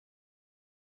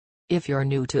If you're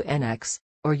new to NX,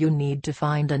 or you need to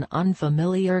find an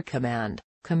unfamiliar command,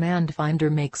 Command Finder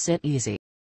makes it easy.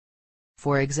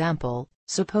 For example,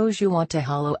 suppose you want to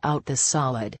hollow out this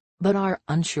solid, but are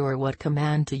unsure what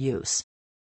command to use.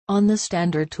 On the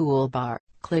standard toolbar,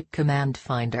 click Command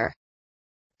Finder.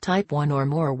 Type one or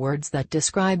more words that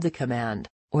describe the command,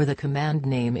 or the command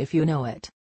name if you know it.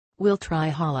 We'll try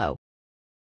hollow.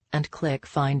 And click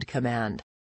Find Command.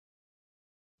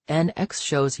 NX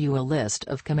shows you a list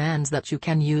of commands that you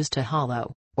can use to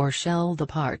hollow, or shell the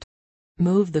part.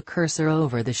 Move the cursor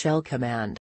over the shell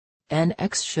command.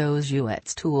 NX shows you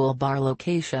its toolbar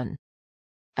location.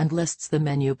 And lists the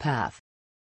menu path.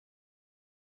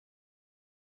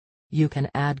 You can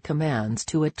add commands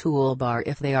to a toolbar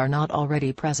if they are not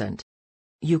already present.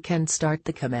 You can start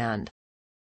the command.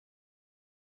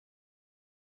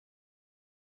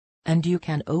 And you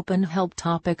can open help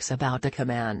topics about the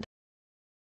command.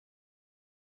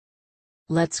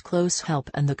 Let's close help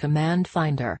and the command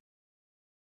finder.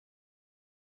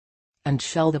 And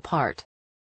shell the part.